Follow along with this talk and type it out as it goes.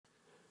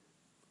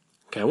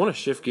Okay, I want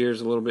to shift gears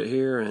a little bit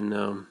here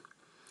and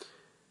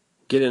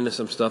get into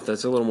some stuff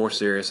that's a little more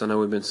serious. I know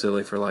we've been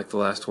silly for like the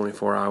last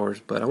 24 hours,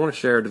 but I want to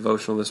share a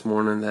devotional this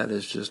morning that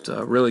is just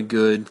really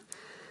good,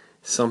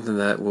 something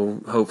that will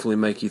hopefully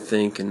make you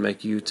think and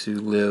make you to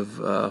live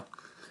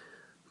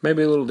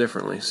maybe a little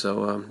differently.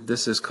 So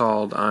this is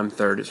called I'm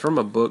Third. It's from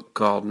a book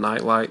called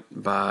Nightlight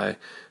by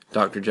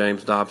Dr.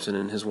 James Dobson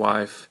and his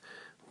wife.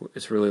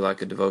 It's really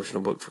like a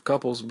devotional book for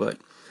couples, but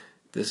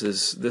this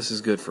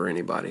is good for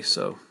anybody.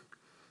 So,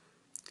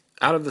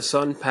 out of the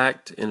sun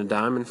packed in a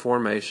diamond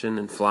formation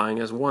and flying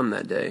as one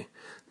that day,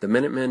 the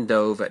Minutemen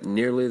dove at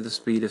nearly the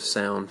speed of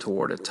sound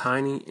toward a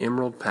tiny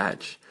emerald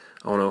patch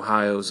on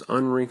Ohio's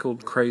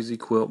unwrinkled crazy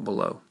quilt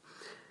below.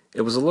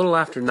 It was a little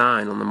after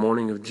 9 on the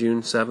morning of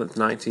June 7th,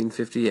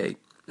 1958,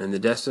 and the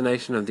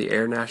destination of the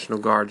Air National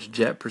Guard's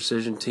Jet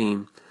Precision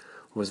Team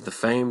was the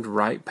famed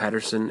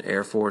Wright-Patterson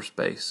Air Force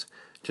Base,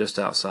 just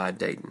outside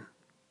Dayton.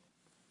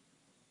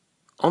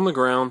 On the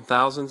ground,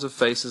 thousands of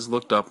faces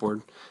looked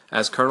upward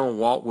as Colonel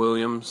Walt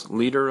Williams,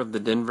 leader of the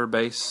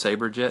Denver-based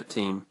Sabre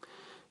team,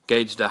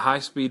 gauged a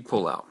high-speed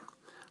pullout.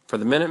 For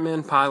the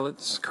Minutemen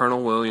pilots,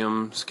 Colonel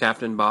Williams,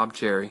 Captain Bob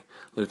Cherry,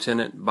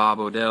 Lieutenant Bob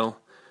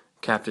Odell,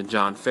 Captain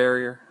John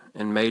Ferrier,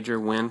 and Major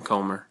Win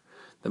Comer,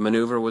 the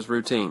maneuver was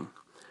routine,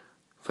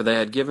 for they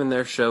had given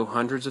their show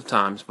hundreds of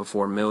times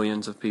before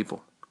millions of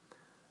people.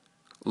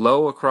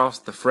 Low across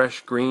the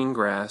fresh green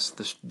grass,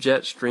 the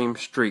jet stream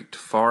streaked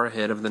far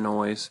ahead of the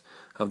noise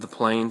of the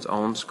plane's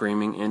own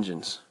screaming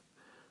engines.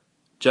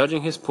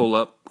 Judging his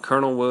pull-up,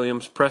 Colonel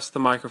Williams pressed the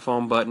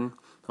microphone button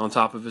on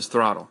top of his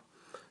throttle.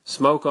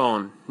 Smoke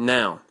on,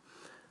 now.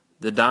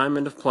 The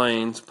diamond of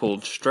planes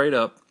pulled straight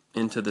up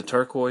into the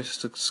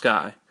turquoise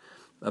sky,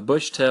 a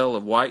bushtail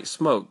of white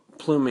smoke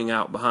pluming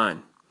out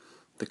behind.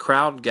 The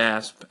crowd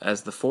gasped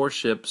as the four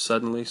ships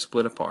suddenly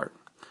split apart,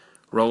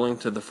 rolling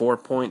to the 4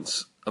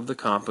 points of the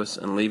compass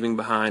and leaving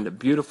behind a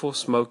beautiful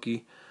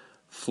smoky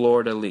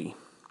fleur-de-lis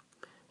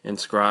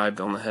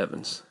inscribed on the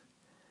heavens.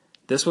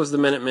 This was the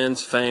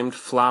Minutemen's famed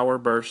flower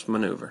burst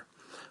maneuver.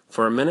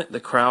 For a minute the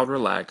crowd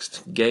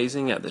relaxed,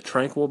 gazing at the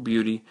tranquil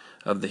beauty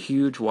of the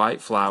huge white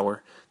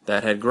flower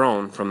that had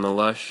grown from the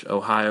lush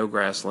Ohio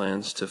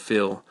grasslands to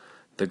fill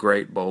the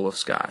great bowl of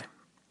sky.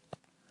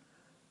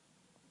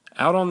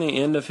 Out on the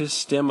end of his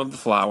stem of the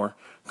flower,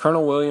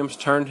 Colonel Williams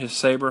turned his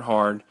saber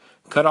hard,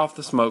 cut off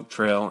the smoke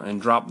trail, and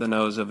dropped the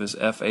nose of his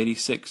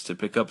F-86 to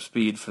pick up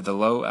speed for the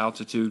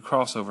low-altitude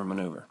crossover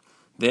maneuver.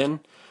 Then,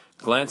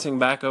 glancing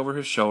back over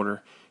his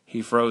shoulder,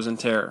 he froze in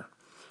terror.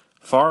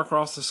 Far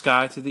across the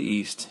sky to the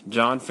east,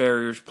 John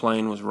Ferrier's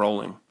plane was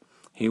rolling.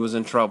 He was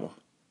in trouble,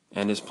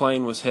 and his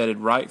plane was headed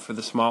right for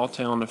the small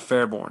town of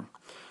Fairborn,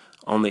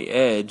 on the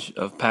edge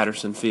of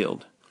Patterson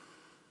Field.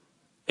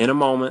 In a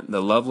moment,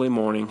 the lovely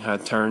morning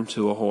had turned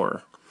to a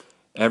horror.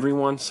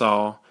 Everyone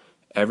saw,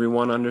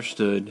 everyone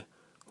understood,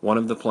 one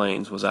of the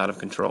planes was out of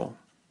control.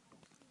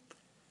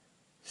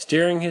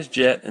 Steering his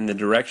jet in the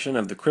direction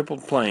of the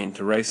crippled plane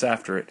to race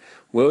after it,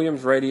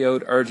 Williams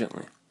radioed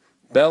urgently.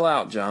 "Bell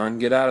out, John.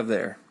 Get out of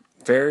there."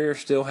 Ferrier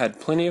still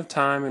had plenty of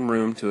time and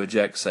room to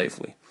eject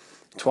safely.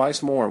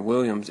 Twice more,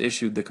 Williams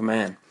issued the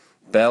command,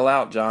 "Bell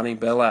out, Johnny,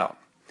 bell out."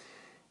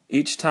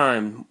 Each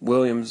time,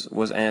 Williams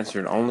was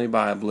answered only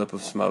by a blip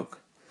of smoke.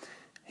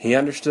 He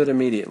understood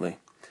immediately.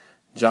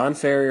 John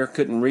Ferrier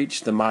couldn't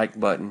reach the mic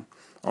button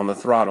on the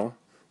throttle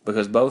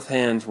because both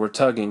hands were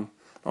tugging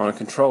on a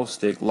control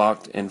stick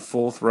locked in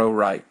full throw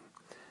right.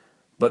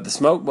 But the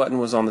smoke button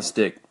was on the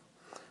stick,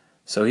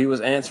 so he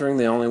was answering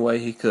the only way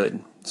he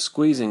could,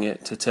 squeezing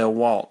it to tell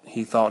Walt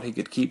he thought he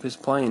could keep his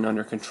plane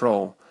under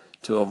control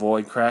to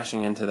avoid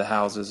crashing into the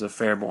houses of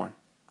Fairborn.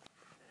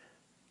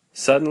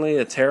 Suddenly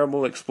a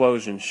terrible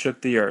explosion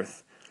shook the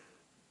earth.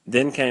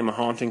 Then came a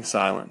haunting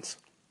silence.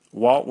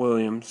 Walt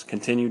Williams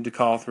continued to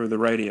call through the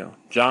radio,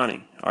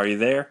 "Johnny, are you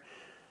there?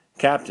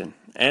 Captain,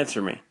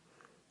 answer me."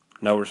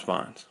 No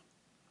response.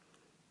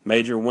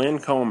 Major Win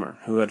Comer,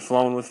 who had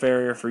flown with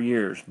Ferrier for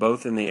years,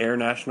 both in the Air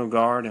National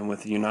Guard and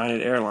with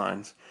United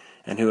Airlines,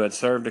 and who had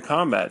served a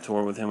combat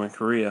tour with him in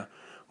Korea,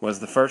 was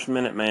the first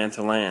Minuteman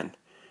to land.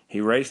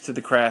 He raced to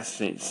the crash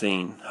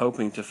scene,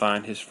 hoping to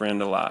find his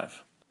friend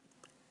alive.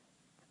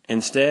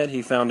 Instead,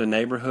 he found a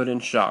neighborhood in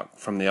shock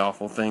from the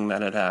awful thing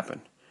that had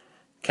happened.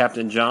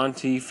 Captain John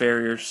T.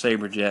 Ferrier's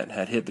Sabre jet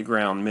had hit the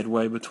ground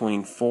midway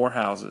between 4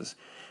 houses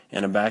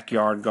in a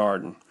backyard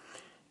garden.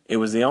 It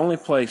was the only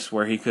place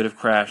where he could have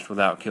crashed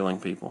without killing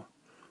people.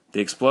 The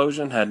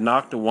explosion had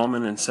knocked a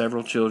woman and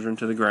several children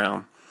to the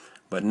ground,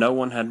 but no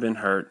one had been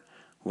hurt,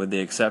 with the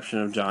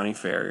exception of Johnny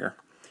Ferrier.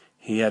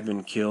 He had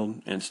been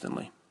killed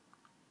instantly.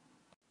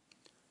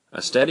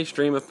 A steady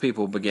stream of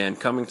people began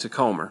coming to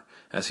Comer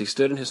as he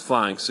stood in his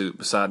flying suit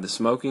beside the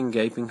smoking,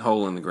 gaping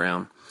hole in the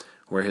ground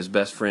where his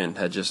best friend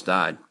had just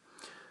died.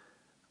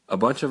 "A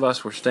bunch of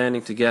us were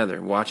standing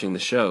together, watching the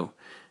show,"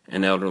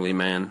 an elderly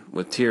man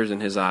with tears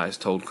in his eyes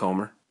told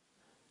Comer.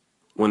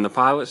 "When the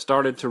pilot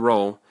started to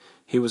roll,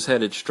 he was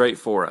headed straight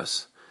for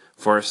us.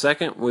 For a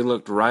second we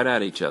looked right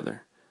at each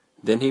other.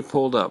 Then he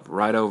pulled up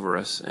right over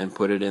us and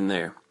put it in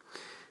there.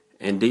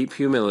 In deep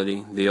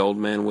humility, the old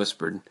man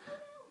whispered,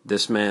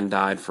 "This man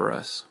died for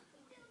us."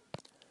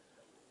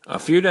 A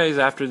few days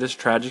after this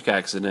tragic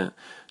accident,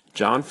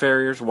 John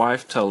Ferrier's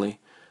wife, Tully,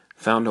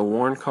 found a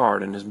worn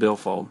card in his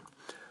billfold.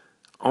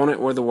 On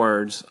it were the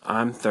words,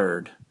 "I'm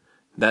third."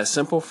 That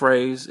simple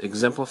phrase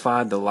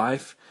exemplified the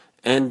life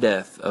and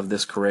death of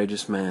this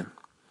courageous man.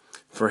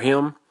 For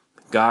him,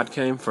 God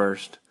came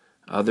first,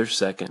 others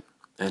second,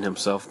 and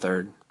himself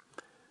third.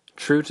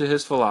 True to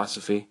his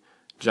philosophy,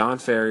 John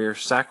Ferrier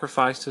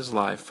sacrificed his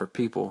life for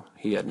people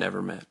he had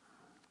never met.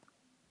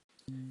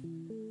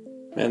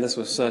 Man, this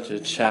was such a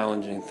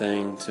challenging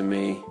thing to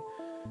me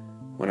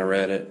when I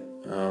read it.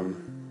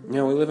 We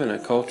live in a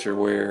culture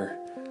where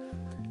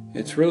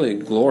it's really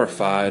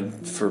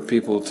glorified for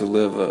people to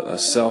live a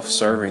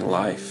self-serving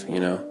life.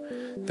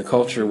 The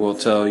culture will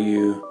tell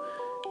you,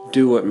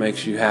 do what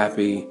makes you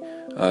happy,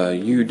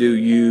 you do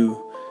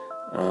you,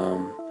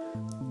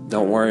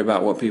 don't worry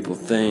about what people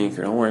think,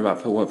 or don't worry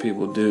about what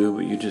people do,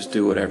 but you just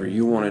do whatever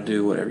you want to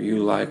do, whatever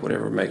you like,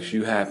 whatever makes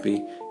you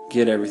happy,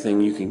 get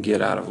everything you can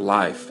get out of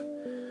life.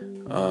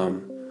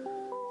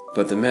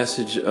 But the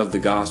message of the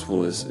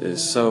gospel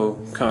is so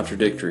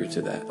contradictory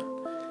to that.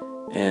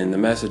 And the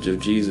message of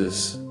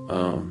Jesus,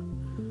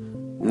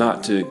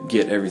 not to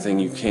get everything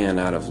you can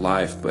out of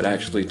life, but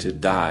actually to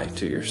die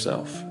to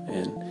yourself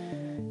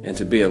and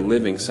to be a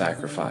living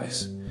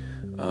sacrifice.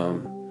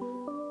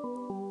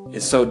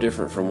 It's so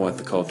different from what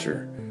the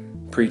culture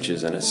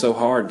preaches, and it's so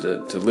hard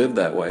to live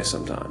that way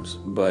sometimes.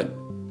 But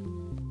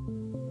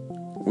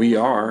we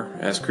are,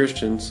 as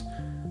Christians,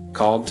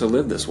 called to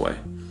live this way.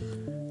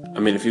 I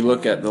mean, if you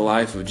look at the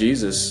life of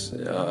Jesus,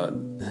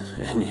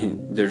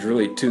 there's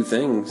really two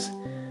things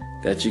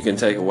that you can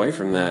take away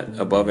from that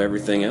above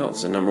everything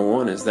else. And number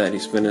one is that he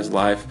spent his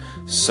life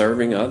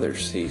serving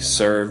others. He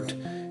served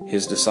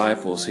his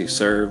disciples. He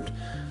served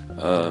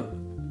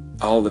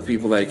all the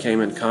people that he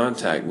came in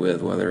contact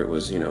with, whether it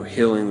was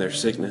healing their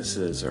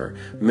sicknesses or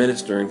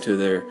ministering to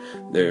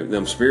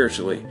them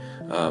spiritually.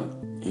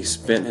 He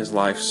spent his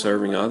life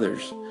serving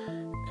others.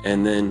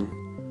 And then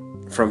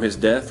from his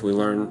death, we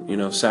learn,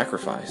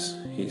 sacrifice.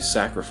 He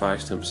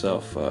sacrificed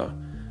himself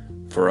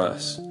for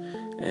us.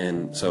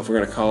 And so if we're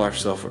going to call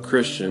ourselves a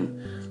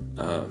Christian,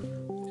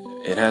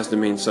 it has to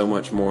mean so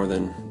much more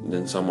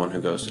than someone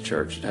who goes to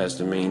church. It has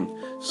to mean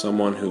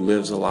someone who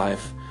lives a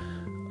life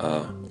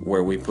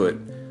where we put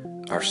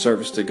our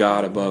service to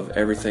God above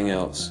everything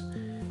else,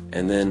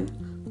 and then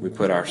we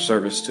put our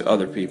service to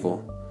other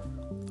people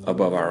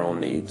above our own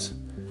needs.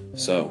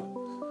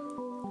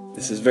 So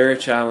this is very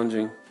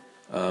challenging.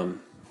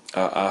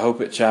 I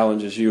hope it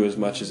challenges you as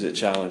much as it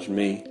challenged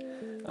me.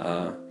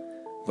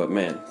 But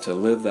man, to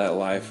live that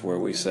life where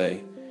we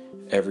say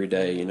every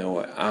day, you know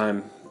what,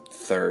 I'm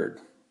third.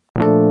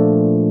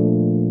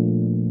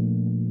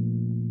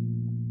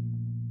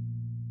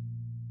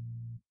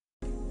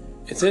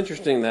 It's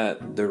interesting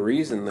that the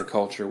reason the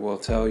culture will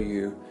tell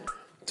you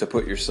to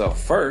put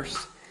yourself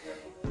first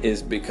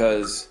is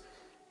because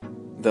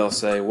they'll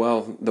say,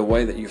 well, the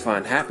way that you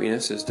find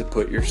happiness is to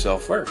put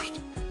yourself first.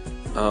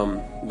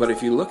 But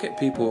if you look at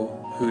people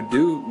who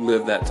do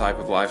live that type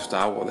of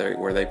lifestyle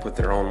where they put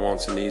their own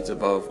wants and needs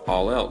above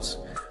all else,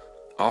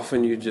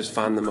 often you just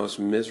find the most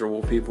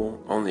miserable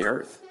people on the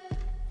earth.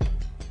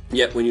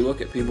 Yet when you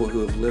look at people who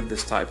have lived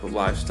this type of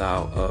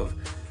lifestyle of,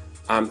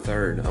 I'm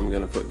third, I'm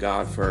going to put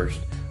God first,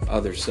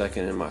 others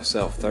second, and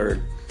myself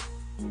third,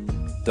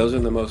 those are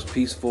the most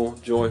peaceful,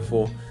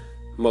 joyful,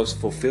 most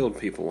fulfilled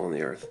people on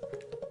the earth.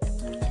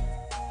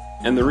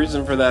 And the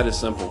reason for that is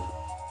simple.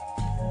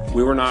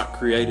 We were not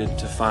created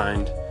to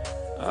find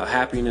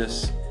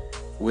happiness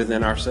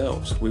within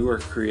ourselves. We were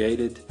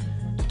created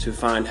to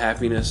find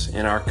happiness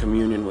in our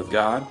communion with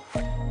God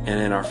and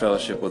in our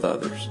fellowship with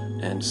others.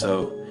 And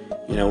so,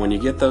 when you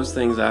get those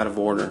things out of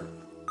order,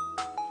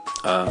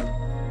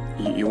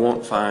 you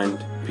won't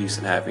find peace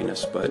and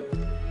happiness, but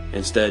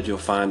instead you'll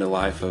find a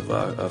life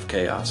of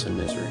chaos and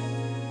misery.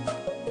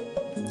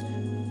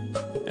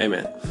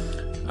 Amen.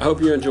 I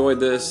hope you enjoyed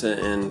this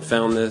and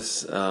found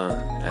this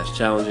as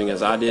challenging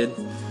as I did.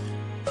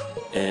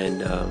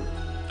 And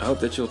I hope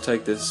that you'll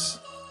take this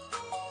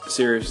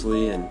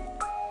seriously and,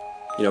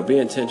 be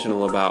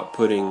intentional about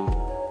putting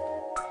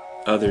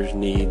others'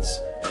 needs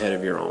ahead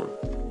of your own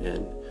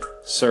and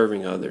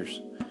serving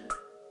others.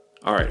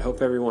 All right.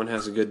 Hope everyone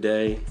has a good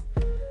day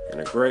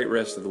and a great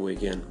rest of the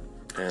weekend.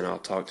 And I'll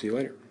talk to you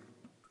later.